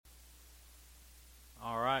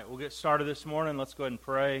we'll get started this morning. Let's go ahead and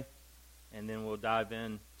pray, and then we'll dive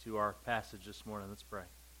into our passage this morning. Let's pray.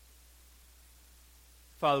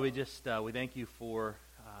 Father, we thank you for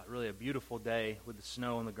really a beautiful day with the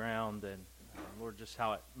snow on the ground, and Lord, just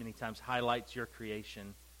how it many times highlights your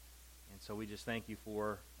creation. And so we just thank you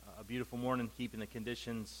for a beautiful morning, keeping the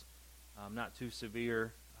conditions not too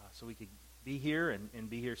severe, so we could be here and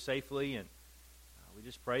be here safely. And we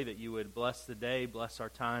just pray that you would bless the day, bless our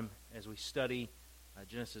time as we study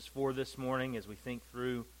Genesis 4 this morning, as we think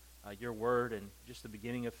through your word and just the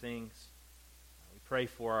beginning of things. We pray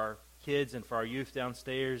for our kids and for our youth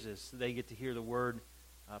downstairs as they get to hear the word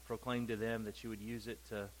proclaimed to them, that you would use it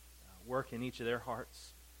to work in each of their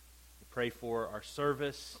hearts. We pray for our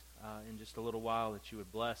service in just a little while, that you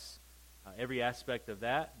would bless every aspect of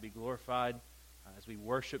that, be glorified as we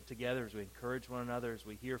worship together, as we encourage one another, as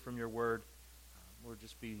we hear from your word. Lord,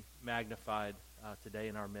 just be magnified today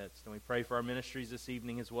in our midst. And we pray for our ministries this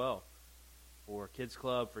evening as well, for Kids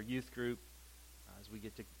Club, for Youth Group, as we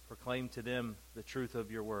get to proclaim to them the truth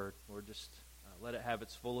of your word. Lord, just let it have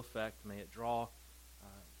its full effect. May it draw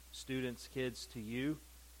students, kids to you,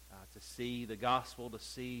 to see the gospel, to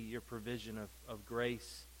see your provision of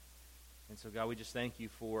grace. And so, God, we just thank you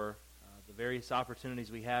for the various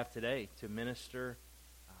opportunities we have today to minister,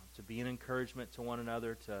 to be an encouragement to one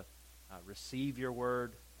another, to receive your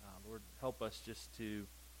word. Lord, help us just to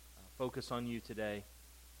focus on you today,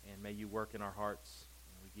 and may you work in our hearts.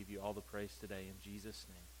 And we give you all the praise today in Jesus'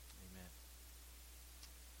 name. Amen.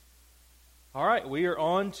 All right, we are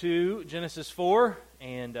on to Genesis 4,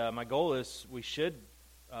 and my goal is we should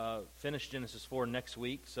finish Genesis 4 next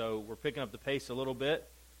week, so we're picking up the pace a little bit.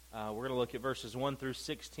 We're going to look at verses 1 through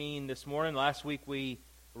 16 this morning. Last week we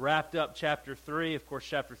wrapped up chapter 3. Of course,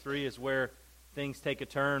 chapter 3 is where things take a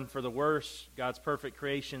turn for the worse. God's perfect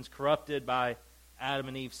creation is corrupted by Adam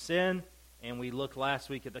and Eve's sin. And we looked last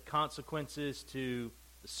week at the consequences to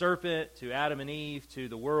the serpent, to Adam and Eve, to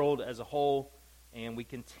the world as a whole. And we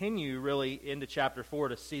continue really into chapter 4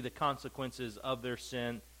 to see the consequences of their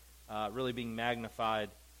sin really being magnified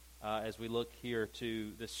as we look here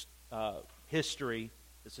to this history,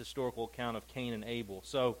 this historical account of Cain and Abel.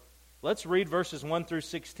 So let's read verses 1 through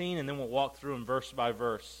 16, and then we'll walk through them verse by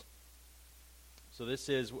verse. So this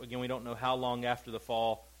is, again, we don't know how long after the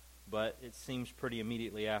fall, but it seems pretty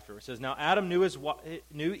immediately after. It says, Now Adam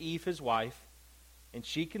knew Eve his wife, and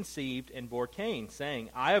she conceived and bore Cain, saying,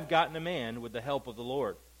 I have gotten a man with the help of the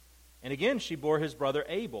Lord. And again she bore his brother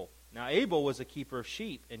Abel. Now Abel was a keeper of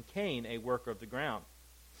sheep, and Cain a worker of the ground.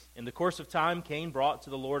 In the course of time Cain brought to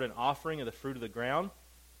the Lord an offering of the fruit of the ground,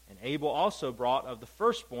 and Abel also brought of the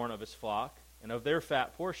firstborn of his flock, and of their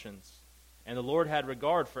fat portions. And the Lord had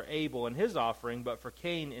regard for Abel and his offering, but for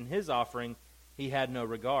Cain and his offering he had no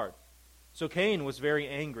regard. So Cain was very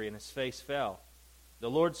angry, and his face fell. The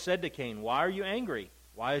Lord said to Cain, Why are you angry?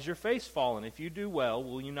 Why is your face fallen? If you do well,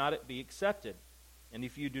 will you not be accepted? And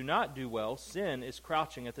if you do not do well, sin is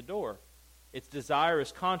crouching at the door. Its desire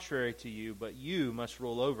is contrary to you, but you must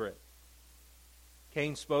rule over it.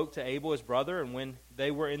 Cain spoke to Abel his brother, and when they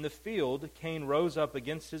were in the field, Cain rose up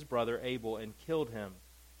against his brother Abel and killed him.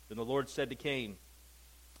 Then the Lord said to Cain,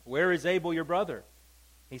 Where is Abel your brother?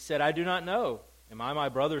 He said, I do not know. Am I my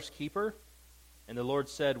brother's keeper? And the Lord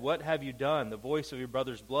said, What have you done? The voice of your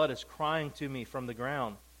brother's blood is crying to me from the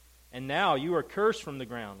ground. And now you are cursed from the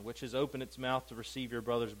ground, which has opened its mouth to receive your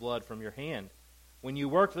brother's blood from your hand. When you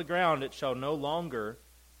work the ground, it shall no longer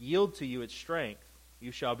yield to you its strength.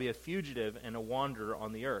 You shall be a fugitive and a wanderer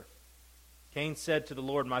on the earth. Cain said to the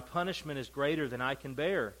Lord, My punishment is greater than I can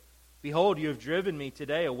bear. Behold, you have driven me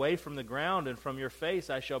today away from the ground, and from your face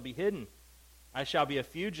I shall be hidden. I shall be a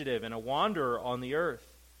fugitive and a wanderer on the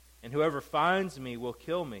earth, and whoever finds me will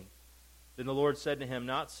kill me. Then the Lord said to him,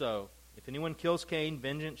 Not so. If anyone kills Cain,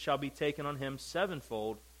 vengeance shall be taken on him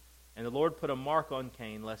sevenfold. And the Lord put a mark on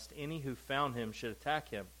Cain, lest any who found him should attack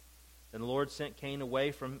him. Then the Lord sent Cain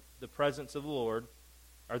away from the presence of the Lord.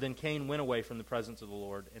 Then Cain went away from the presence of the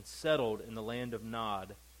Lord and settled in the land of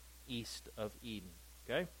Nod, east of Eden.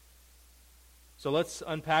 Okay? So let's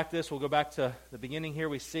unpack this. We'll go back to the beginning here.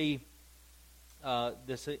 We see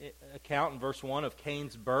this account in verse 1 of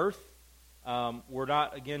Cain's birth. We're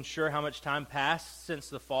not, again, sure how much time passed since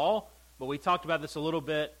the fall, but we talked about this a little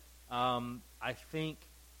bit. I think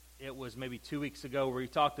it was maybe 2 weeks ago where we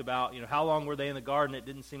talked about, how long were they in the garden. It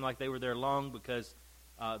didn't seem like they were there long because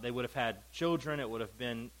they would have had children. It would have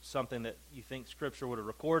been something that you think Scripture would have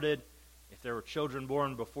recorded. If there were children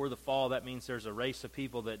born before the fall, that means there's a race of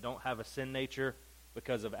people that don't have a sin nature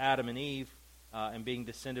because of Adam and Eve and being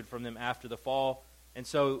descended from them after the fall. And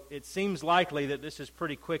so it seems likely that this is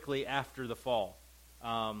pretty quickly after the fall.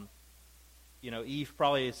 Eve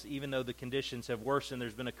probably is, even though the conditions have worsened,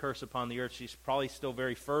 there's been a curse upon the earth, she's probably still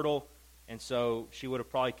very fertile, and so she would have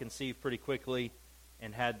probably conceived pretty quickly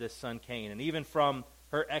and had this son Cain. And even from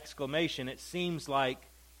her exclamation, it seems like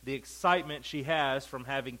the excitement she has from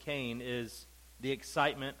having Cain is the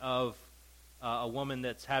excitement of a woman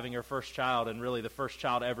that's having her first child, and really the first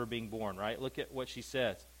child ever being born, right? Look at what she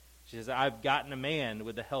says. She says, I've gotten a man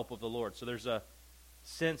with the help of the Lord. So there's a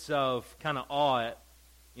sense of kind of awe at,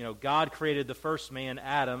 God created the first man,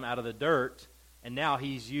 Adam, out of the dirt, and now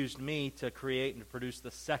he's used me to create and to produce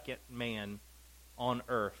the second man on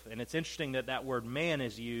earth. And it's interesting that word man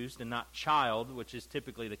is used and not child, which is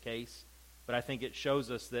typically the case. But I think it shows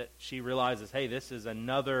us that she realizes, hey, this is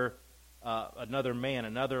another man,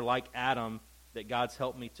 another like Adam that God's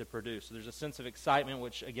helped me to produce. So there's a sense of excitement,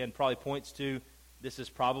 which again probably points to this is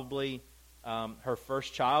probably her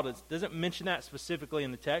first child. It doesn't mention that specifically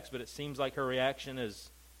in the text, but it seems like her reaction is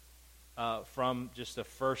from just a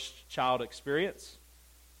first child experience.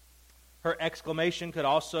 Her exclamation could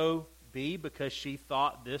also be because she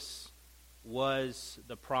thought this was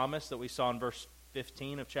the promise that we saw in verse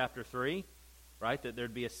 15 of chapter 3, right? That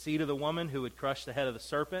there'd be a seed of the woman who would crush the head of the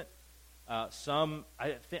serpent. I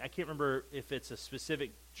can't remember if it's a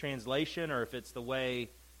specific translation or if it's the way,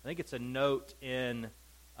 I think it's a note in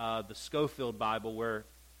the Schofield Bible where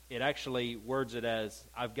it actually words it as,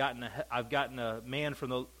 I've gotten a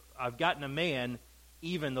man,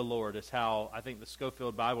 even the Lord, is how I think the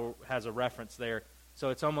Schofield Bible has a reference there. So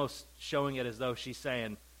it's almost showing it as though she's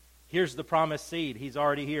saying, here's the promised seed. He's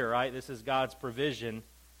already here, right? This is God's provision.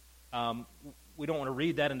 We don't want to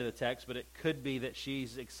read that into the text, but it could be that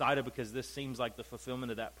she's excited because this seems like the fulfillment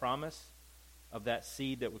of that promise, of that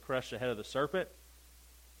seed that would crush the head of the serpent.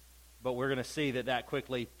 But we're going to see that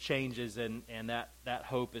quickly changes and that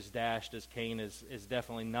hope is dashed as Cain is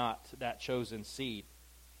definitely not that chosen seed.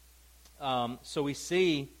 So we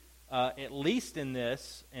see, at least in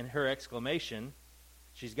this, in her exclamation,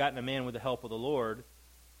 she's gotten a man with the help of the Lord.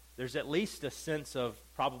 There's at least a sense of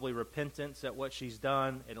probably repentance at what she's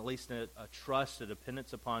done, and at least a trust, a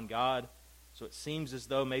dependence upon God. So it seems as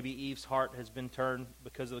though maybe Eve's heart has been turned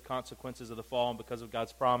because of the consequences of the fall and because of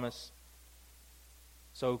God's promise.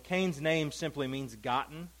 So Cain's name simply means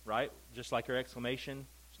gotten, right? Just like her exclamation.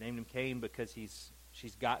 She named him Cain because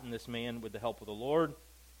she's gotten this man with the help of the Lord.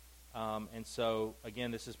 And so,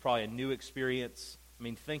 again, this is probably a new experience. I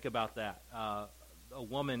mean, think about that. A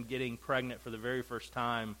woman getting pregnant for the very first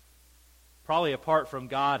time, probably apart from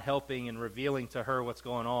God helping and revealing to her what's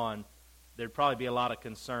going on, there'd probably be a lot of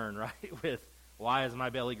concern, right, with why is my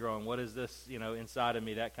belly growing? What is this, inside of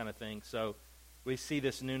me, that kind of thing. So we see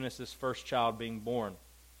this newness, this first child being born.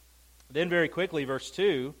 Then very quickly, verse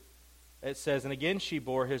 2, it says, and again she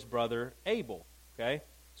bore his brother Abel. Okay?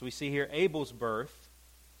 So we see here Abel's birth.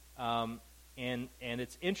 And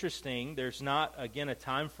it's interesting, there's not, again, a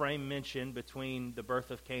time frame mentioned between the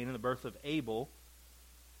birth of Cain and the birth of Abel.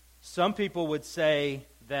 Some people would say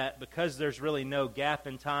that because there's really no gap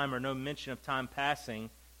in time or no mention of time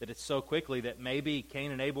passing, that it's so quickly that maybe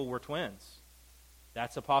Cain and Abel were twins.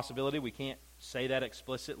 That's a possibility. We can't say that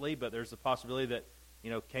explicitly, but there's a possibility that,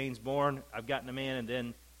 Cain's born, I've gotten a man, and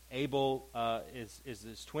then Abel is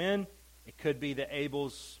his twin. It could be that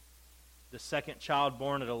Abel's the second child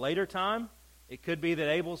born at a later time. It could be that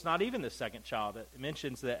Abel's not even the second child. It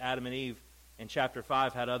mentions that Adam and Eve in chapter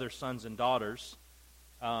 5 had other sons and daughters.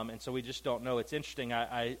 And so we just don't know. It's interesting.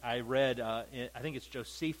 I read, I think it's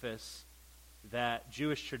Josephus, that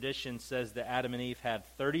Jewish tradition says that Adam and Eve had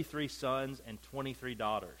 33 sons and 23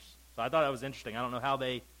 daughters. So I thought that was interesting. I don't know how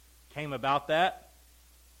they came about that.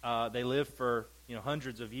 They lived for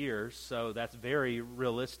hundreds of years, so that's very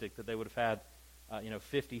realistic that they would have had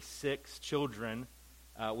 56 children.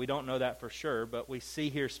 We don't know that for sure, but we see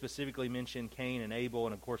here specifically mentioned Cain and Abel,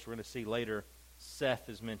 and of course we're going to see later Seth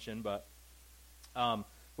is mentioned, but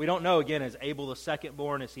we don't know, again, is Abel the second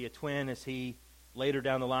born? Is he a twin? Is he later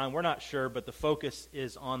down the line? We're not sure, but the focus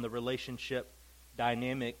is on the relationship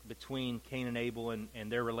dynamic between Cain and Abel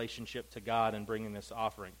and their relationship to God and bringing this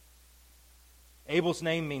offering. Abel's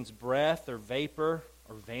name means breath or vapor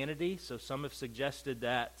or vanity, so some have suggested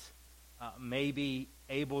that maybe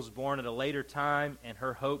Abel's born at a later time, and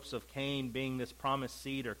her hopes of Cain being this promised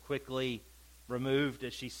seed are quickly removed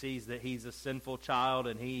as she sees that he's a sinful child,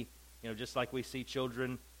 and he, just like we see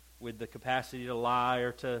children with the capacity to lie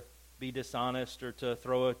or to be dishonest or to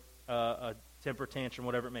throw a temper tantrum,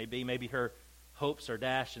 whatever it may be. Maybe her hopes are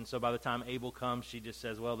dashed, and so by the time Abel comes, she just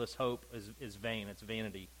says, well, this hope is vain. It's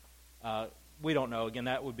vanity. We don't know. Again,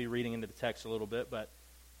 that would be reading into the text a little bit, but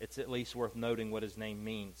it's at least worth noting what his name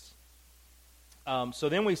means. So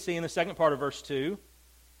then we see in the second part of verse 2,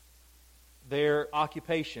 their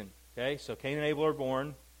occupation. Okay, so Cain and Abel are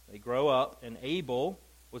born. They grow up, and Abel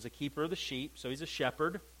was a keeper of the sheep, so he's a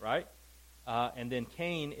shepherd, right? And then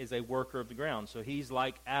Cain is a worker of the ground. So he's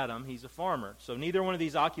like Adam, he's a farmer. So neither one of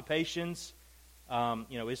these occupations,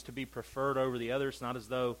 is to be preferred over the other. It's not as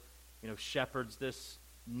though, shepherd's this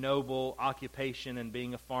noble occupation and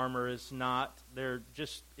being a farmer is not. They're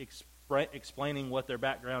just explaining what their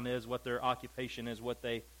background is, what their occupation is, what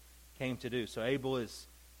they came to do. So Abel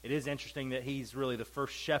it is interesting that he's really the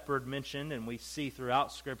first shepherd mentioned, and we see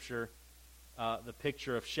throughout Scripture the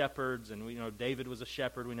picture of shepherds, and we know David was a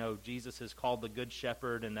shepherd. We know Jesus is called the Good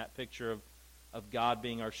Shepherd, and that picture of God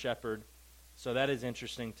being our shepherd. So that is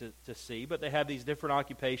interesting to see. But they have these different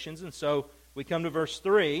occupations, and so we come to verse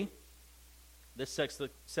 3. This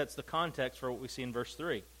sets the context for what we see in verse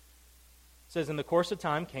 3. It says, "In the course of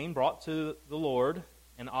time, Cain brought to the Lord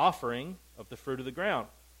an offering of the fruit of the ground.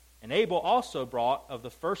 And Abel also brought of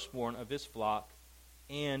the firstborn of his flock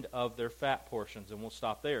and of their fat portions." And we'll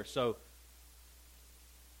stop there. So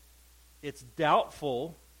it's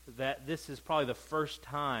doubtful that this is probably the first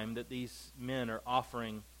time that these men are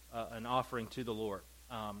offering an offering to the Lord.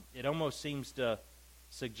 It almost seems to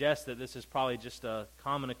suggest that this is probably just a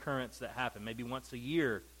common occurrence that happened. Maybe once a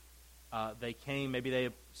year they came.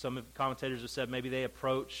 Maybe some commentators have said maybe they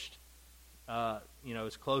approached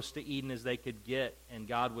as close to Eden as they could get, and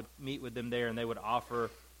God would meet with them there, and they would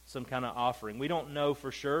offer some kind of offering. We don't know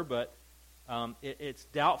for sure, but it's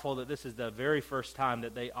doubtful that this is the very first time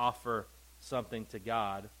that they offer something to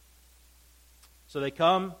God. So they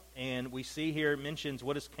come, and we see here it mentions,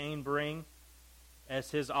 what does Cain bring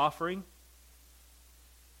as his offering?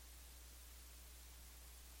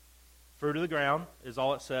 Fruit of the ground is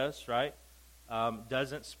all it says, right?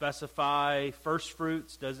 Doesn't specify first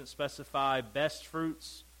fruits, doesn't specify best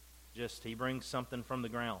fruits, just he brings something from the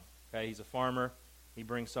ground. Okay, he's a farmer, he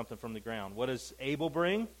brings something from the ground. What does Abel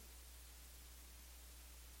bring?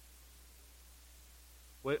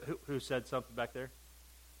 Who said something back there?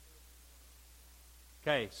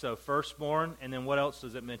 Okay, so firstborn, and then what else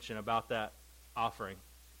does it mention about that offering?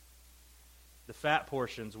 The fat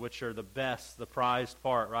portions, which are the best, the prized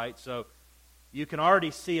part, right? So you can already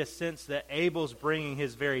see a sense that Abel's bringing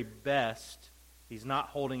his very best. He's not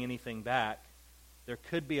holding anything back. There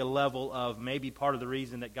could be a level of maybe part of the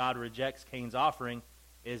reason that God rejects Cain's offering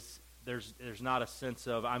is there's not a sense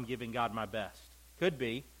of I'm giving God my best. Could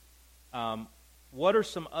be. What are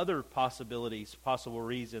some other possibilities, possible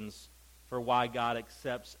reasons for why God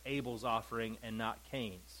accepts Abel's offering and not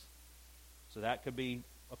Cain's? So that could be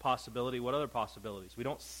a possibility. What other possibilities? We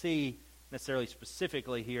don't see necessarily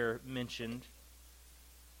specifically here mentioned,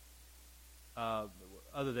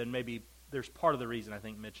 other than maybe there's part of the reason I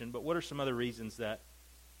think mentioned, but what are some other reasons that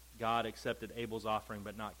God accepted Abel's offering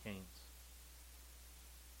but not Cain's?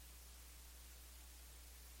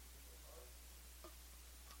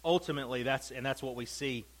 Ultimately, that's what we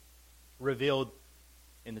see revealed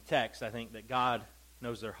in the text. I think that God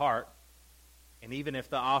knows their heart, and even if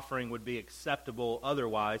the offering would be acceptable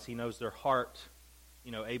otherwise, he knows their heart.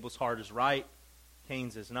 Abel's heart is right,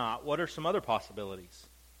 Cain's is not. What are some other possibilities?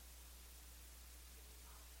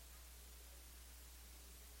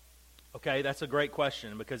 Okay, that's a great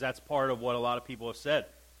question, because that's part of what a lot of people have said.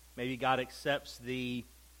 Maybe God accepts the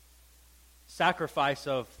sacrifice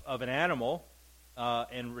of an animal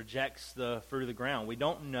and rejects the fruit of the ground. We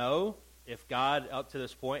don't know if God, up to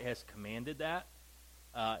this point, has commanded that.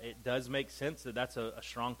 It does make sense that that's a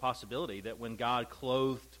strong possibility, that when God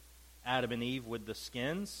clothed Adam and Eve with the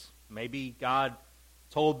skins, maybe God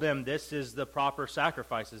told them this is the proper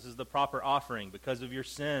sacrifice, this is the proper offering. Because of your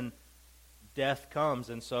sin, death comes,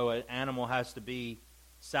 and so an animal has to be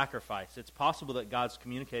sacrificed. It's possible that God's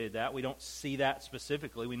communicated that. We don't see that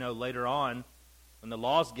specifically. We know later on, when the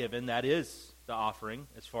law's given, that is the offering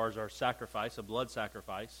as far as our sacrifice, a blood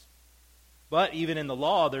sacrifice. But even in the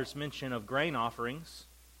law, there's mention of grain offerings.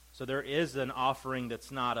 So there is an offering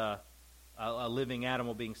that's not a living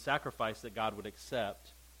animal being sacrificed that God would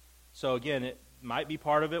accept. So again, it might be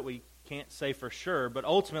part of it. We can't say for sure. But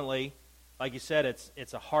ultimately, like you said,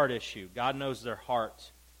 it's a heart issue. God knows their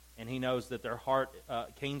heart. And he knows that their heart,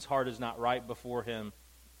 Cain's heart is not right before him.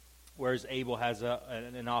 Whereas Abel has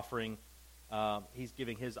an offering. He's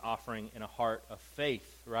giving his offering in a heart of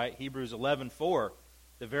faith, right? Hebrews 11:4,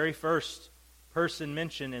 the very first person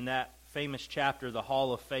mentioned in that famous chapter, the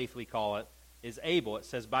Hall of Faith we call it, is Abel. It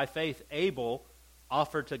says, by faith Abel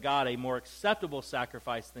offered to God a more acceptable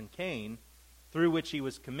sacrifice than Cain, through which he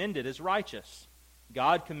was commended as righteous,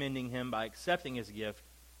 God commending him by accepting his gift,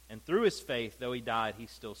 and through his faith, though he died, he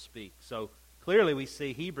still speaks. So clearly we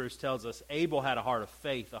see Hebrews tells us Abel had a heart of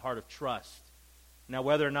faith, a heart of trust. Now,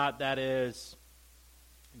 whether or not that is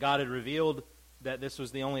God had revealed that this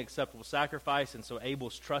was the only acceptable sacrifice, and so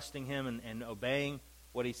Abel's trusting him and obeying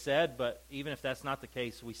what he said, but even if that's not the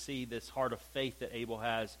case, we see this heart of faith that Abel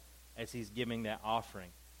has as he's giving that offering.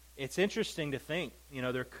 It's interesting to think,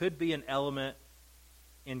 there could be an element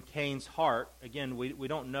in Cain's heart. Again, we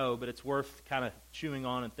don't know, but it's worth kind of chewing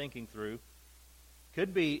on and thinking through.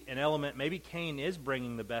 Could be an element, maybe Cain is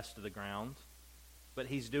bringing the best of the ground, but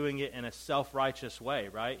he's doing it in a self-righteous way,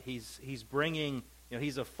 right? He's bringing,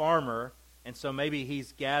 he's a farmer, and so maybe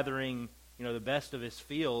he's gathering, the best of his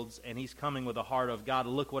fields, and he's coming with a heart of, God,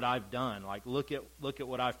 look what I've done. Like, look at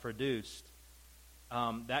what I've produced.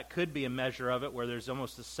 That could be a measure of it, where there's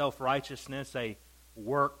almost a self-righteousness, a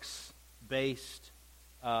works-based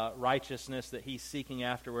righteousness that he's seeking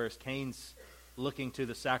after, whereas Cain's looking to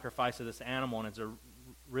the sacrifice of this animal, and it's a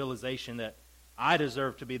realization that I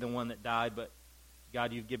deserve to be the one that died, but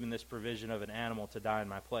God, you've given this provision of an animal to die in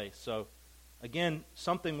my place. So, again,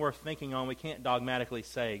 something worth thinking on. We can't dogmatically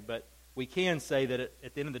say, but we can say that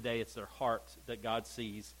at the end of the day, it's their heart that God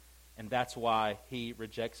sees, and that's why he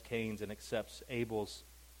rejects Cain's and accepts Abel's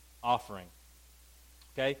offering.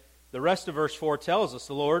 Okay? The rest of verse 4 tells us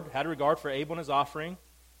the Lord had regard for Abel and his offering.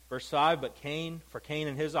 Verse 5, but for Cain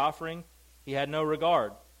and his offering, he had no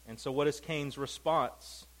regard. And so what is Cain's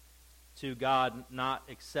response to God not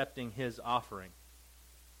accepting his offering?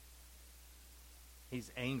 He's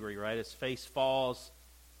angry, right? His face falls.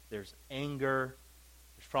 There's anger.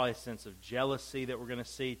 There's probably a sense of jealousy that we're going to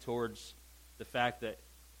see towards the fact that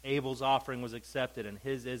Abel's offering was accepted and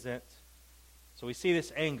his isn't. So we see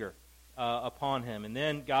this anger upon him. And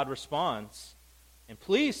then God responds and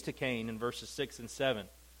pleads to Cain in verses 6 and 7.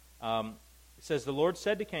 It says, the Lord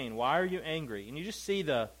said to Cain, why are you angry? And you just see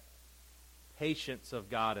the patience of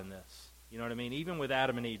God in this. You know what I mean? Even with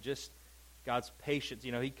Adam and Eve, just God's patience.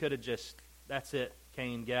 He could have just, that's it,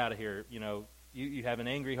 Cain, get out of here. You have an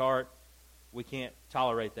angry heart. We can't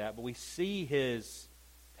tolerate that. But we see his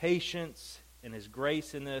patience and his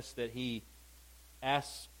grace in this, that he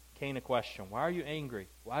asks Cain a question. Why are you angry?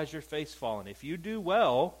 Why is your face fallen? If you do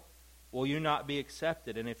well, will you not be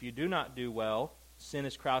accepted? And if you do not do well, sin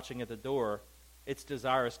is crouching at the door. Its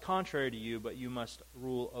desire is contrary to you, but you must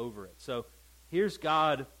rule over it. So here's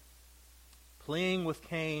God pleading with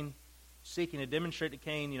Cain, seeking to demonstrate to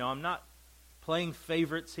Cain, I'm not playing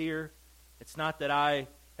favorites here. It's not that I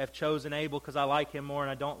have chosen Abel because I like him more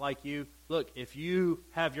and I don't like you. Look, if you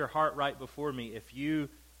have your heart right before me, if you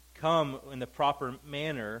come in the proper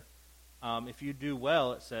manner, if you do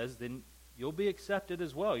well, it says, then you'll be accepted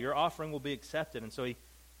as well. Your offering will be accepted. And so he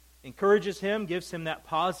encourages him, gives him that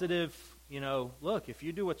positive, look, if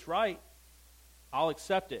you do what's right, I'll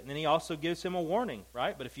accept it. And then he also gives him a warning,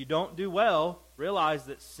 right? But if you don't do well, realize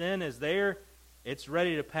that sin is there. It's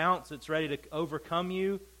ready to pounce. It's ready to overcome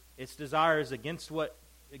you. Its desire is against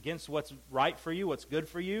what's right for you, what's good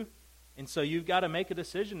for you. And so you've got to make a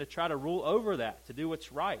decision to try to rule over that, to do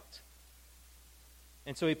what's right.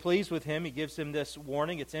 And so he pleads with him. He gives him this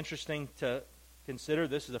warning. It's interesting to consider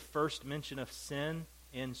this is the first mention of sin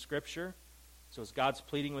in Scripture. So as God's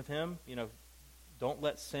pleading with him, don't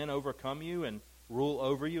let sin overcome you and rule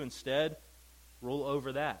over you. Instead, rule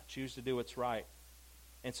over that. Choose to do what's right.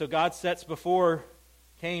 And so God sets before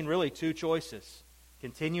Cain really two choices.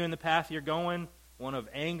 Continue in the path you're going, one of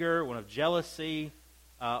anger, one of jealousy,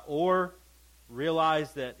 or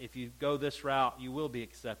realize that if you go this route, you will be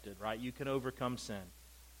accepted, right? You can overcome sin.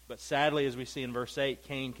 But sadly, as we see in verse 8,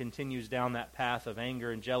 Cain continues down that path of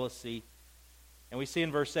anger and jealousy. And we see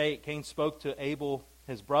in verse 8, Cain spoke to Abel,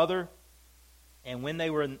 his brother, and when they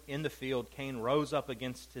were in the field, Cain rose up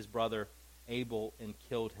against his brother Abel and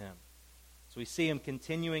killed him. So we see him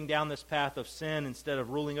continuing down this path of sin. Instead of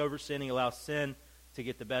ruling over sin, he allows sin to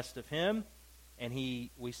get the best of him. And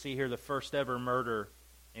we see here the first ever murder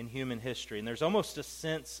in human history. And there's almost a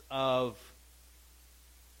sense of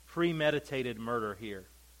premeditated murder here.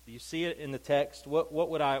 Do you see it in the text? Why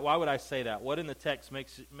would I say that? What in the text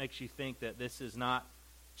makes you think that this is not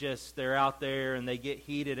just they're out there and they get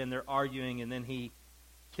heated and they're arguing and then he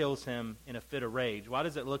kills him in a fit of rage? Why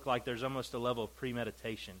does it look like there's almost a level of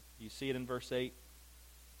premeditation? Do you see it in verse 8?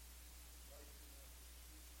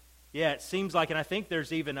 Yeah, it seems like, and I think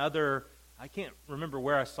there's even other, I can't remember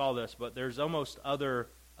where I saw this, but there's almost other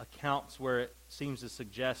accounts where it seems to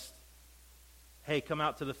suggest, hey, come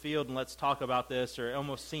out to the field and let's talk about this, or it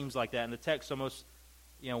almost seems like that. And the text almost,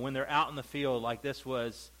 when they're out in the field, like this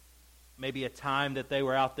was maybe a time that they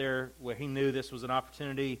were out there where he knew this was an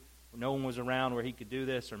opportunity, where no one was around where he could do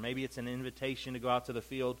this, or maybe it's an invitation to go out to the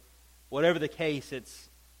field. Whatever the case,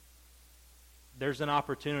 there's an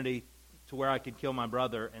opportunity to where I could kill my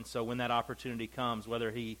brother. And so when that opportunity comes,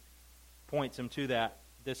 whether he points him to that,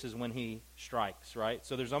 this is when he strikes, right?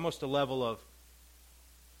 So there's almost a level of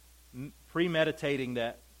premeditating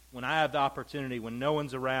that when I have the opportunity, when no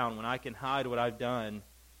one's around, when I can hide what I've done,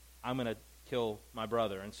 I'm going to kill my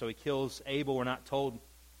brother. And so he kills Abel. We're not told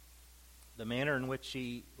the manner in which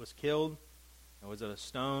he was killed. Was it a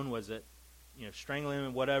stone? Was it, strangling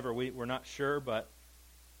him? Whatever. We're not sure, but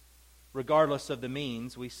regardless of the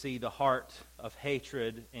means, we see the heart of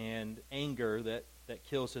hatred and anger that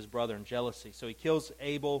kills his brother, and jealousy. So he kills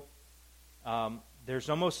Abel. There's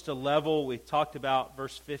almost a level, we talked about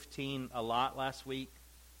verse 15 a lot last week.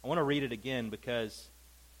 I want to read it again because,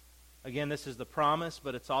 again, this is the promise,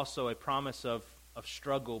 but it's also a promise of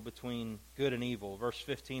struggle between good and evil. Verse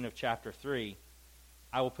 15 of chapter 3,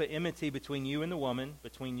 I will put enmity between you and the woman,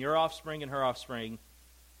 between your offspring and her offspring.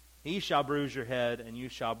 He shall bruise your head, and you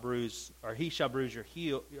shall bruise, or he shall bruise your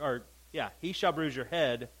heel, he shall bruise your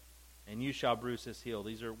head, and you shall bruise his heel.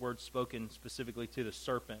 These are words spoken specifically to the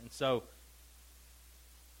serpent. And so,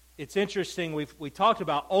 it's interesting, we talked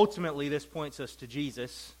about ultimately this points us to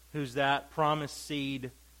Jesus, who's that promised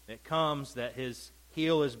seed that comes, that his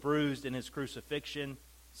heel is bruised in his crucifixion.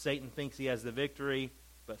 Satan thinks he has the victory,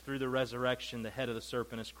 but through the resurrection, the head of the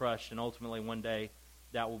serpent is crushed, and ultimately one day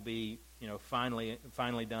that will be,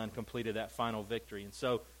 finally done, completed, that final victory. And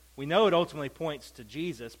so we know it ultimately points to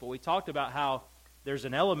Jesus, but we talked about how there's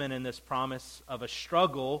an element in this promise of a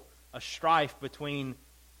struggle, a strife between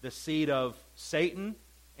the seed of Satan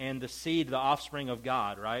and the seed, the offspring of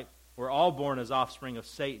God, right? We're all born as offspring of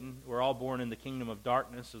Satan. We're all born in the kingdom of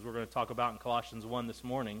darkness, as we're going to talk about in Colossians 1 this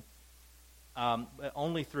morning. But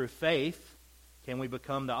only through faith can we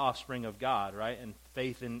become the offspring of God, right? And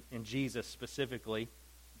faith in Jesus specifically.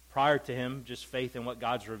 Prior to him, just faith in what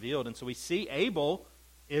God's revealed. And so we see Abel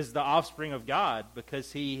is the offspring of God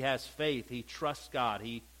because he has faith. He trusts God.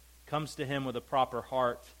 He comes to him with a proper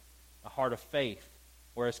heart, a heart of faith.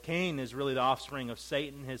 Whereas Cain is really the offspring of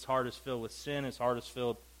Satan. His heart is filled with sin. His heart is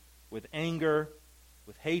filled with anger,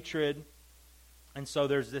 with hatred. And so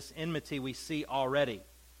there's this enmity we see already.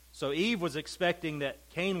 So Eve was expecting that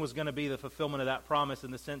Cain was going to be the fulfillment of that promise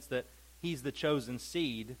in the sense that he's the chosen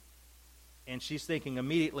seed. And she's thinking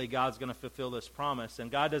immediately God's going to fulfill this promise.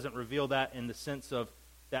 And God doesn't reveal that in the sense of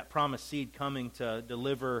that promised seed coming to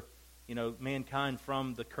deliver, mankind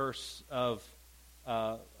from the curse of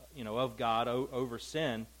God over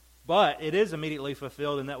sin. But it is immediately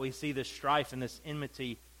fulfilled in that we see this strife and this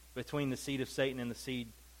enmity between the seed of Satan and the seed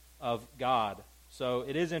of God. So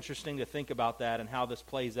it is interesting to think about that and how this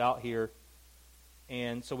plays out here.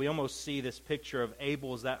 And so we almost see this picture of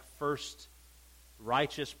Abel as that first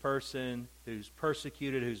righteous person who's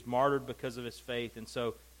persecuted, who's martyred because of his faith. And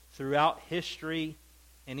so throughout history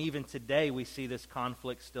and even today we see this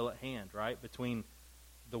conflict still at hand, right? Between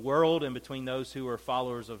the world and between those who are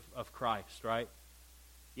followers of Christ, right?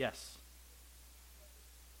 Yes.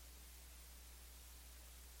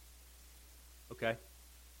 Okay.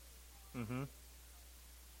 Mm-hmm.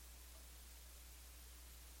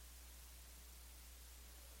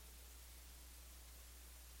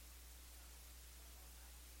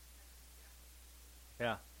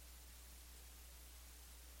 Yeah.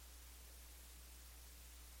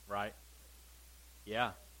 Right.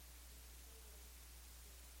 Yeah.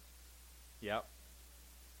 Yep.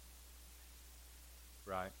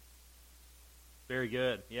 Right. Very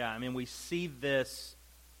good. Yeah, we see this.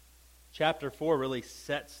 Chapter 4 really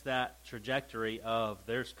sets that trajectory of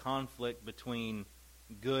there's conflict between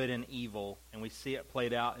good and evil, and we see it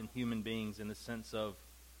played out in human beings in the sense of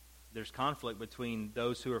there's conflict between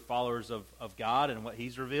those who are followers of God and what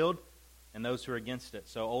he's revealed and those who are against it.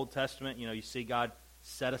 So Old Testament, you see God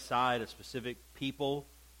set aside a specific people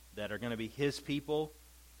that are going to be his people,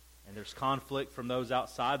 and there's conflict from those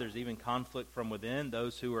outside. There's even conflict from within,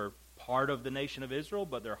 those who are part of the nation of Israel,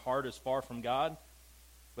 but their heart is far from God.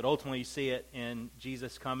 But ultimately you see it in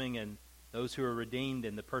Jesus coming and those who are redeemed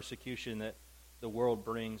and the persecution that the world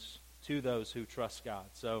brings to those who trust God.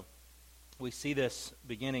 So we see this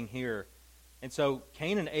beginning here. And so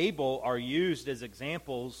Cain and Abel are used as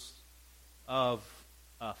examples of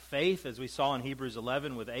faith, as we saw in Hebrews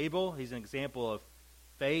 11 with Abel. He's an example of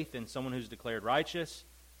faith and someone who's declared righteous,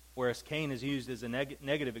 whereas Cain is used as a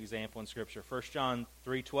negative example in Scripture. 1 John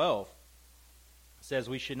 3:12 says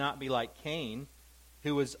we should not be like Cain,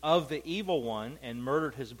 who was of the evil one and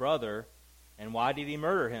murdered his brother. And why did he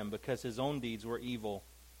murder him? Because his own deeds were evil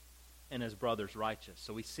and his brother's righteous.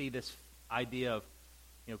 So we see this idea of,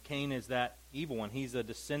 Cain is that evil one. He's a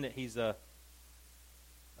descendant. He's a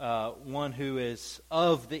one who is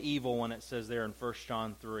of the evil one, it says there in 1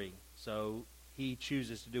 John 3. So he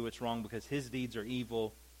chooses to do what's wrong because his deeds are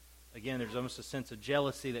evil. Again, there's almost a sense of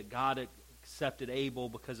jealousy that God accepted Abel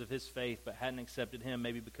because of his faith, but hadn't accepted him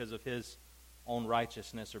maybe because of his own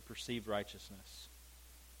righteousness or perceived righteousness.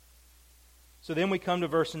 So then we come to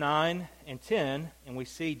verse 9 and 10, and we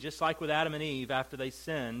see, just like with Adam and Eve, after they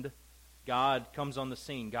sinned, God comes on the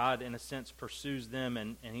scene. God, in a sense, pursues them,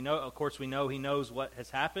 and of course we know he knows what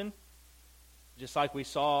has happened. Just like we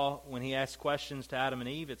saw when he asked questions to Adam and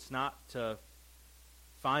Eve, it's not to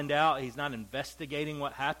find out. He's not investigating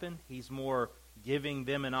what happened. He's more giving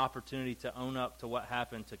them an opportunity to own up to what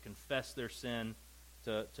happened, to confess their sin,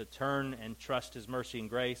 to turn and trust his mercy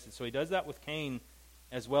and grace. And so he does that with Cain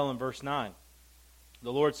as well in verse 9.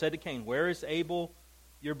 The Lord said to Cain, "Where is Abel,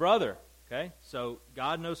 your brother?" Okay, so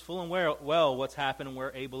God knows full and well what's happened and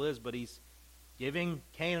where Abel is, but he's giving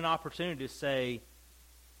Cain an opportunity to say,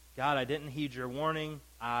 God, I didn't heed your warning.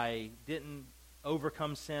 I didn't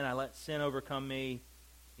overcome sin. I let sin overcome me.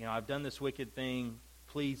 I've done this wicked thing.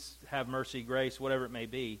 Please have mercy, grace, whatever it may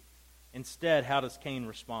be. Instead, how does Cain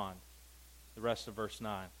respond? The rest of verse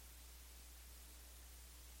 9.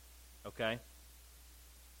 Okay?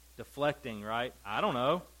 Deflecting, right? I don't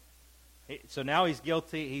know. So now he's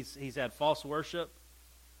guilty. He's had false worship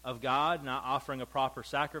of God, not offering a proper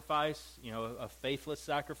sacrifice, a faithless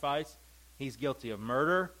sacrifice. He's guilty of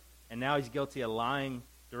murder, and now he's guilty of lying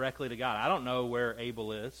directly to God. I don't know where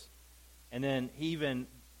Abel is. And then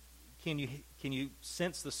can you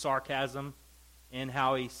sense the sarcasm in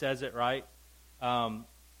how he says it, right?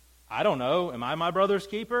 I don't know. Am I my brother's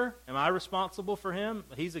keeper? Am I responsible for him?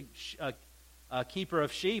 He's a keeper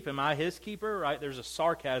of sheep. Am I his keeper? Right? There's a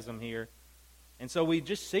sarcasm here. And so we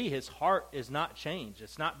just see his heart is not changed.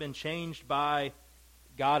 It's not been changed by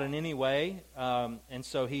God in any way. And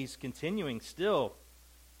so he's continuing still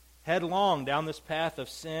headlong down this path of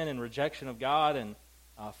sin and rejection of God and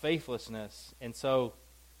faithlessness. And so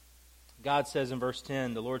God says in verse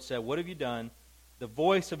 10, the Lord said, "What have you done? The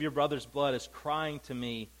voice of your brother's blood is crying to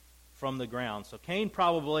me from the ground." So Cain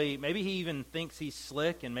maybe he even thinks he's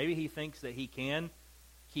slick, and maybe he thinks that he can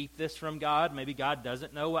keep this from God. Maybe God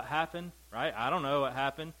doesn't know what happened, right? I don't know what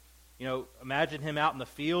happened. Imagine him out in the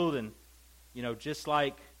field, and, just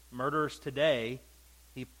like murderers today,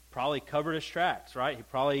 he probably covered his tracks, right? He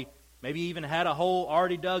probably maybe even had a hole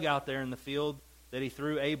already dug out there in the field that he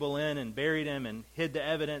threw Abel in and buried him and hid the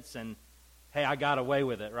evidence, and hey, I got away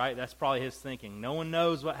with it, right? That's probably his thinking. No one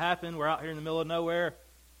knows what happened. We're out here in the middle of nowhere.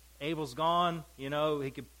 Abel's gone. He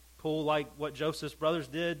could pull like what Joseph's brothers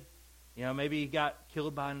did. Maybe he got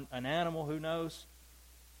killed by an animal. Who knows?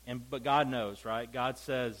 But God knows, right? God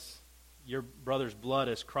says, your brother's blood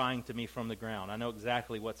is crying to me from the ground. I know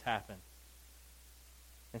exactly what's happened.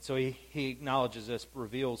 And so he acknowledges this,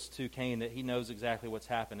 reveals to Cain that he knows exactly what's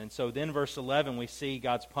happened. And so then verse 11, we see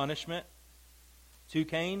God's punishment to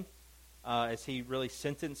Cain as he really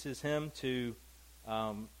sentences him to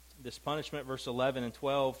this punishment. Verse 11 and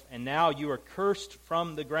 12, "And now you are cursed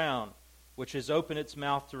from the ground, which has opened its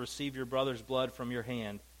mouth to receive your brother's blood from your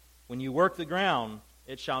hand. When you work the ground,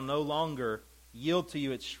 it shall no longer yield to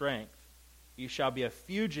you its strength. You shall be a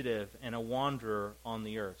fugitive and a wanderer on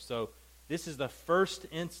the earth." So this is the first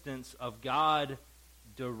instance of God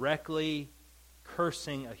directly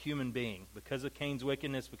cursing a human being because of Cain's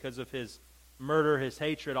wickedness, because of his murder, his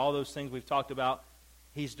hatred, all those things we've talked about.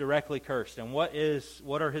 He's directly cursed. And what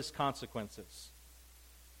are his consequences?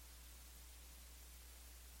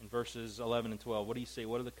 In verses 11 and 12, what do you see?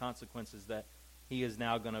 What are the consequences that he is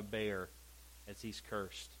now going to bear as he's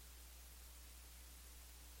cursed?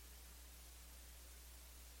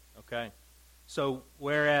 Okay. So,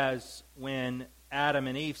 whereas when Adam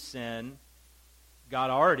and Eve sinned, God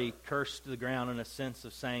already cursed the ground in a sense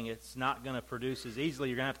of saying it's not going to produce as easily.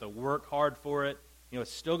 You're going to have to work hard for it.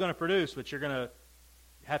 It's still going to produce, but you're going to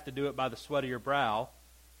have to do it by the sweat of your brow.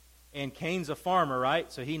 And Cain's a farmer, right?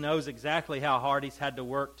 So he knows exactly how hard he's had to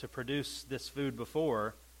work to produce this food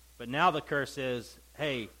before. But now the curse is,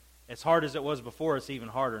 hey, as hard as it was before, it's even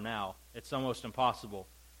harder now. It's almost impossible.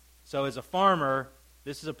 So as a farmer,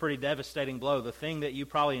 this is a pretty devastating blow. The thing that you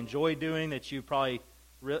probably enjoy doing, that you probably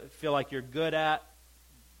feel like you're good at,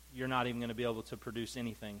 you're not even going to be able to produce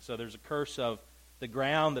anything. So there's a curse of the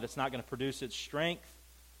ground, that it's not going to produce its strength.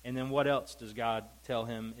 And then what else does God tell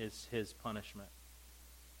him is his punishment?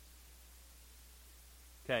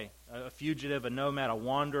 Okay, a fugitive, a nomad, a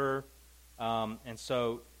wanderer. And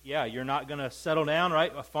so, you're not going to settle down,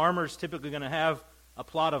 right? A farmer's typically going to have a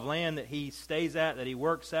plot of land that he stays at, that he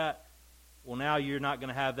works at. Well, now you're not going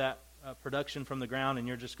to have that production from the ground, and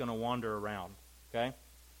you're just going to wander around, okay?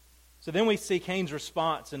 So then we see Cain's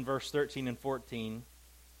response in verse 13 and 14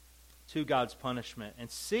 to God's punishment. And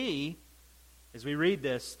see As we read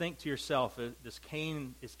this, think to yourself, is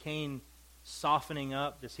Cain softening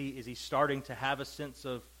up? Is he starting to have a sense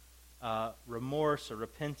of remorse or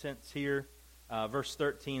repentance here? Verse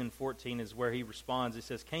 13 and 14 is where he responds. He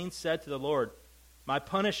says, Cain said to the Lord, my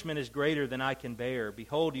punishment is greater than I can bear.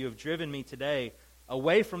 Behold, you have driven me today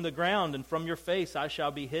away from the ground, and from your face I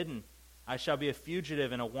shall be hidden. I shall be a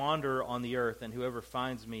fugitive and a wanderer on the earth, and whoever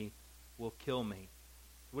finds me will kill me.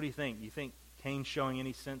 What do you think? Do you think Cain showing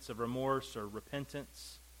any sense of remorse or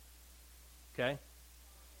repentance? Okay?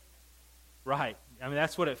 Right. I mean,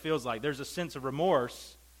 that's what it feels like. There's a sense of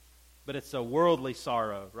remorse, but it's a worldly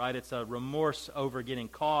sorrow, right? It's a remorse over getting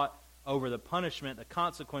caught, over the punishment, the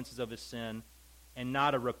consequences of his sin, and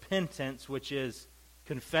not a repentance, which is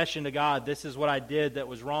confession to God. This is what I did that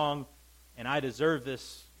was wrong, and I deserve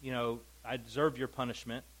this, I deserve your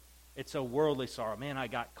punishment. It's a worldly sorrow. Man, I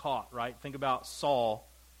got caught, right? Think about Saul.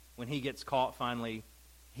 When he gets caught finally,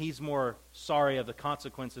 he's more sorry of the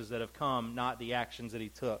consequences that have come, not the actions that he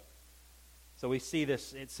took. So we see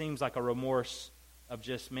this, it seems like a remorse of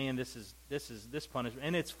just, man, this punishment.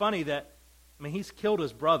 And it's funny that, he's killed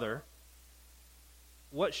his brother.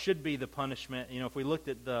 What should be the punishment? If we looked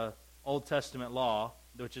at the Old Testament law,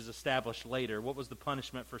 which is established later, what was the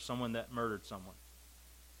punishment for someone that murdered someone?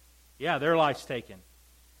 Yeah, their life's taken.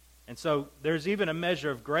 And so there's even a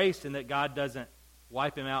measure of grace in that God doesn't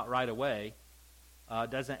wipe him out right away,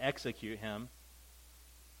 doesn't execute him.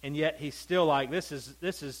 And yet he's still like, this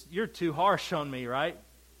is you're too harsh on me, right?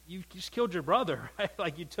 You just killed your brother, right?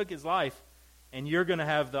 Like you took his life, and you're going to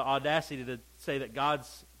have the audacity to say that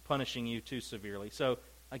God's punishing you too severely. So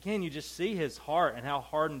again, you just see his heart and how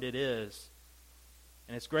hardened it is.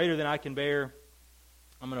 And it's greater than I can bear.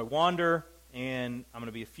 I'm going to wander, and I'm going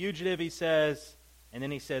to be a fugitive, he says. And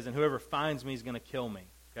then he says, and whoever finds me is going to kill me.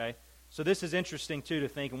 Okay? So this is interesting, too, to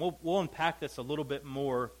think. And we'll unpack this a little bit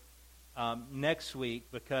more next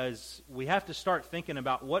week, because we have to start thinking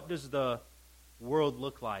about what does the world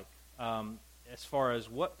look like as far as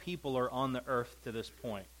what people are on the earth to this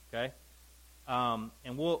point. Okay?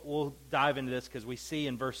 And we'll dive into this because we see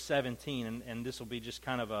in verse 17, and this will be just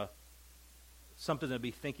kind of something to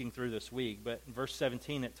be thinking through this week. But in verse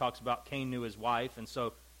 17, it talks about Cain knew his wife. And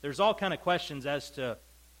so there's all kind of questions as to,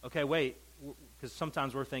 okay, wait, because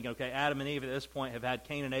sometimes we're thinking, okay, Adam and Eve at this point have had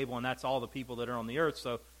Cain and Abel, and that's all the people that are on the earth.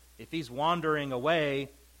 So if he's wandering away,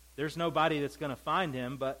 there's nobody that's going to find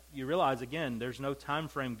him. But you realize, again, there's no time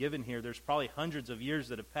frame given here. There's probably hundreds of years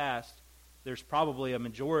that have passed. There's probably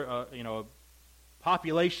a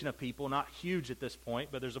population of people, not huge at this point,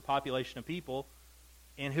 but there's a population of people.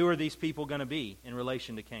 And who are these people going to be in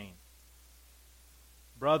relation to Cain?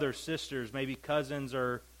 Brothers, sisters, maybe cousins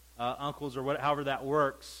or uncles or however that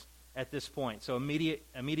works at this point. So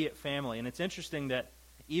immediate family. And it's interesting that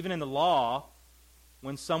even in the law,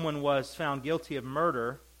 when someone was found guilty of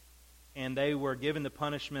murder and they were given the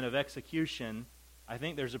punishment of execution, I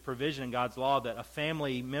think there's a provision in God's law that a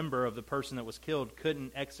family member of the person that was killed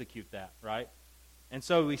couldn't execute that, right? And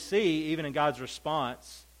so we see, even in God's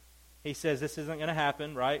response, he says this isn't going to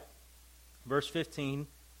happen, right? Verse 15,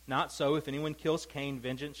 not so. If anyone kills Cain,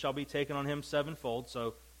 vengeance shall be taken on him sevenfold.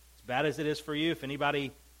 So as bad as it is for you, if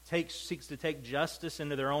anybody seeks to take justice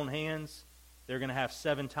into their own hands, they're going to have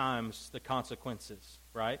 7 times the consequences,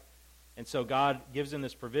 right? And so God gives him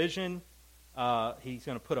this provision. He's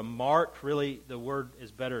going to put a mark. Really, the word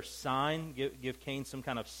is better, sign. Give Cain some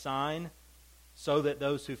kind of sign so that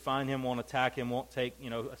those who find him won't attack him, won't take,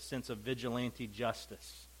 a sense of vigilante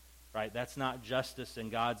justice. Right? That's not justice in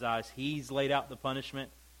God's eyes. He's laid out the punishment.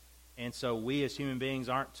 And so we as human beings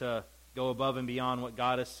aren't to go above and beyond what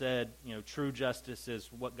God has said. True justice is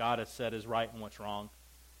what God has said is right and what's wrong.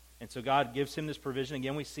 And so God gives him this provision.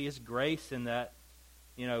 Again, we see his grace in that,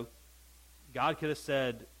 God could have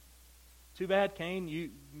said, too bad, Cain,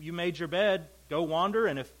 you made your bed, go wander,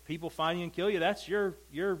 and if people find you and kill you, that's your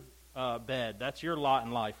bed. That's your lot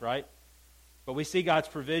in life, right? But we see God's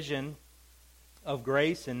provision of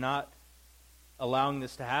grace and not allowing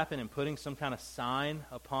this to happen and putting some kind of sign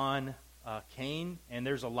upon Cain. And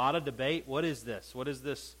there's a lot of debate. What is this? What is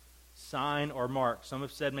this sign or mark? Some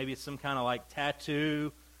have said maybe it's some kind of like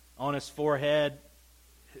tattoo on his forehead.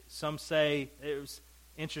 Some say it was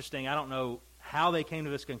interesting. I don't know how they came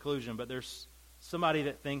to this conclusion, but there's somebody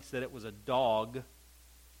that thinks that it was a dog.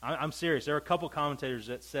 I'm serious. There are a couple commentators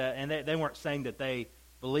that said, and they weren't saying that they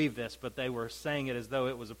believe this, but they were saying it as though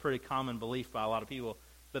it was a pretty common belief by a lot of people,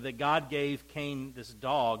 but that God gave Cain this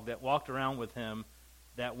dog that walked around with him,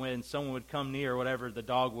 that when someone would come near or whatever, the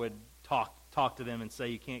dog would talk to them and say,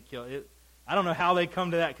 you can't kill it. I don't know how they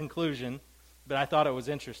come to that conclusion, but I thought it was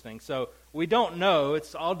interesting. So we don't know.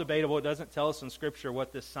 It's all debatable. It doesn't tell us in Scripture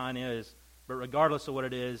what this sign is. But regardless of what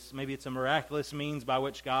it is, maybe it's a miraculous means by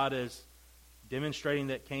which God is demonstrating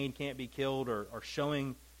that Cain can't be killed, or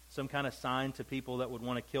showing some kind of sign to people that would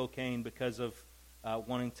want to kill Cain because of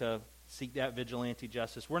wanting to seek that vigilante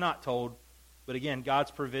justice. We're not told. But again,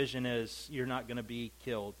 God's provision is you're not going to be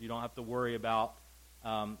killed. You don't have to worry about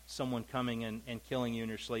someone coming and killing you in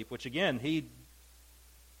your sleep, which again, he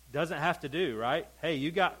doesn't have to do, right? Hey,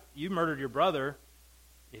 you murdered your brother.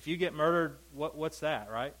 If you get murdered, what's that,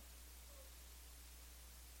 right?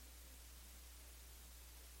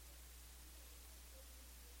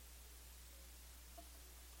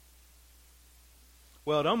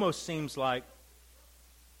 Well, it almost seems like,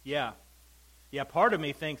 yeah, part of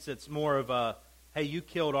me thinks it's more of a, hey, you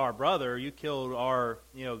killed our brother, you killed our,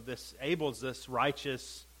 this Abel's this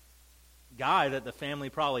righteous guy that the family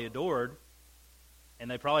probably adored, and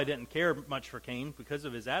they probably didn't care much for Cain because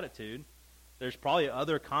of his attitude. There's probably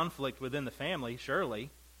other conflict within the family, surely,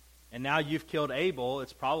 and now you've killed Abel.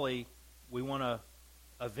 It's probably, we want to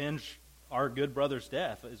avenge our good brother's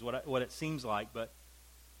death, is what it seems like. But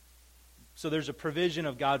so there's a provision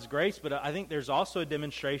of God's grace, but I think there's also a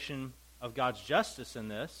demonstration of God's justice in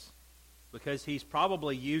this, because he's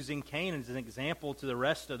probably using Cain as an example to the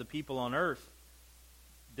rest of the people on earth.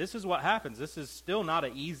 This is what happens. This is still not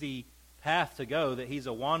an easy path to go, that he's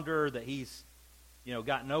a wanderer, that he's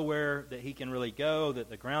got nowhere that he can really go, that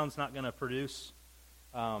the ground's not going to produce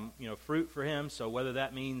fruit for him. So whether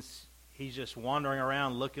that means he's just wandering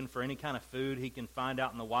around looking for any kind of food he can find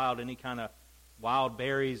out in the wild, any kind of wild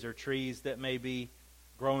berries or trees that may be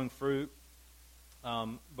growing fruit.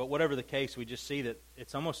 But whatever the case, we just see that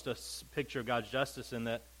it's almost a picture of God's justice in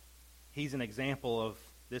that he's an example of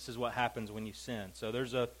this is what happens when you sin. So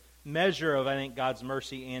there's a measure of, I think, God's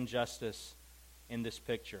mercy and justice in this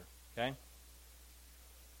picture. Okay?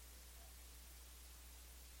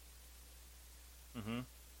 Mm-hmm.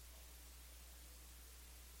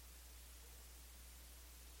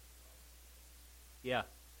 Yeah.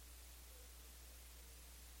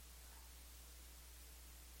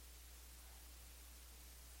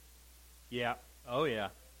 Yeah. Oh, yeah.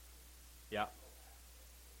 Yeah.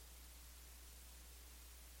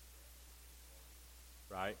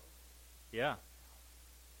 Right. Yeah.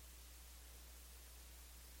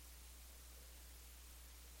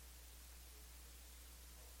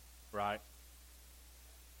 Right.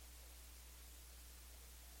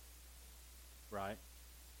 Right.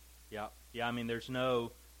 Yeah. Yeah, I mean,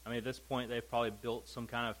 at this point, they've probably built some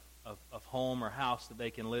kind of home or house that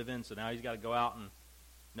they can live in, so now he's got to go out and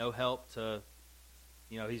no help to,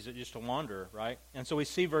 he's just a wanderer, right? And so we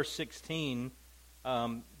see verse 16,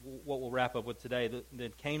 what we'll wrap up with today,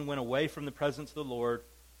 that Cain went away from the presence of the Lord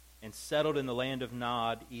and settled in the land of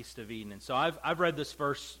Nod, east of Eden. And so I've read this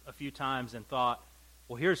verse a few times and thought,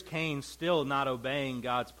 well, here's Cain still not obeying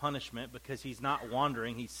God's punishment because he's not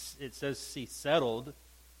wandering. It says he settled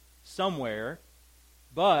somewhere,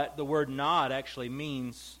 but the word Nod actually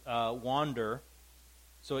means wander.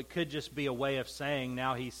 So it could just be a way of saying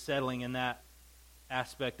now he's settling in that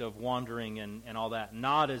aspect of wandering and all that.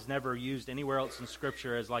 Nod is never used anywhere else in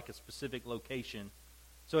Scripture as like a specific location.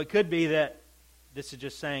 So it could be that this is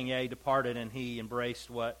just saying, yeah, he departed and he embraced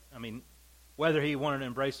whether he wanted to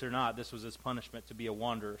embrace it or not, this was his punishment to be a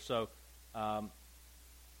wanderer. So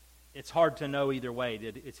it's hard to know either way.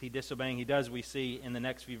 Is he disobeying? He does, we see in the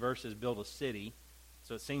next few verses, build a city.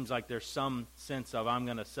 So it seems like there's some sense of, I'm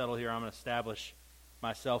going to settle here, I'm going to establish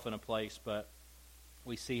myself in a place, but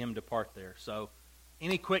we see him depart there. So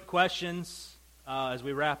any quick questions as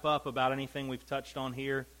we wrap up about anything we've touched on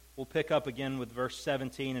here? We'll pick up again with verse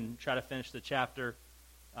 17 and try to finish the chapter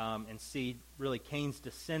and see really Cain's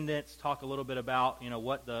descendants, talk a little bit about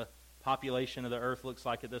what the population of the earth looks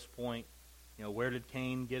like at this point. Where did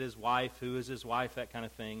Cain get his wife? Who is his wife? That kind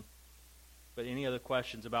of thing. But any other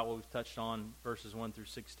questions about what we've touched on, verses 1 through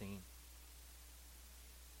 16?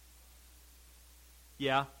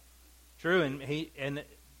 Yeah, true, and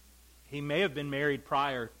he may have been married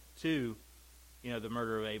prior to, the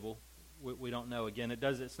murder of Abel. We don't know. Again,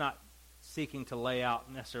 it's not seeking to lay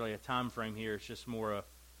out necessarily a time frame here. It's just more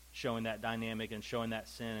showing that dynamic and showing that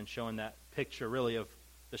sin and showing that picture really of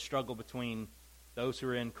the struggle between those who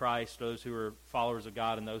are in Christ, those who are followers of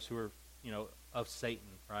God, and those who are, of Satan,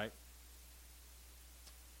 right?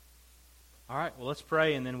 All right, well, let's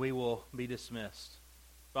pray, and then we will be dismissed.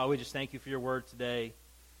 Father, we just thank you for your word today.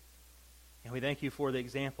 And we thank you for the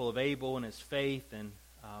example of Abel and his faith and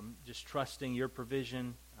just trusting your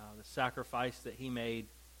provision, the sacrifice that he made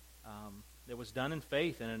that was done in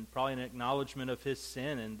faith and probably an acknowledgement of his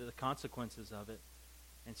sin and the consequences of it.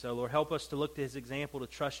 And so, Lord, help us to look to his example, to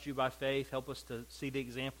trust you by faith. Help us to see the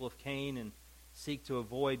example of Cain and seek to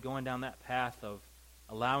avoid going down that path of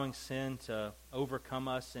allowing sin to overcome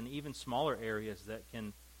us in even smaller areas that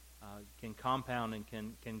can compound and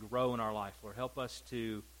can grow in our life. Lord, help us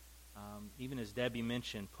to, even as Debbie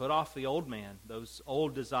mentioned, put off the old man, those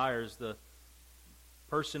old desires, the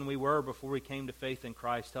person we were before we came to faith in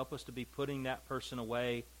Christ. Help us to be putting that person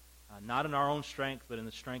away, not in our own strength, but in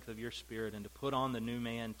the strength of your Spirit, and to put on the new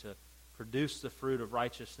man to produce the fruit of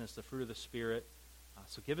righteousness, the fruit of the Spirit.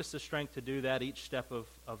 So give us the strength to do that each step of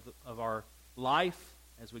our life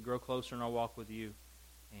as we grow closer in our walk with you.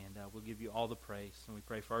 And we'll give you all the praise. And we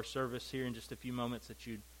pray for our service here in just a few moments that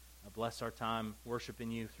you'd bless our time worshiping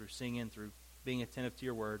you through singing, through being attentive to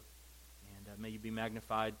your word. And may you be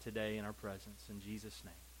magnified today in our presence. In Jesus'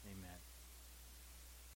 name.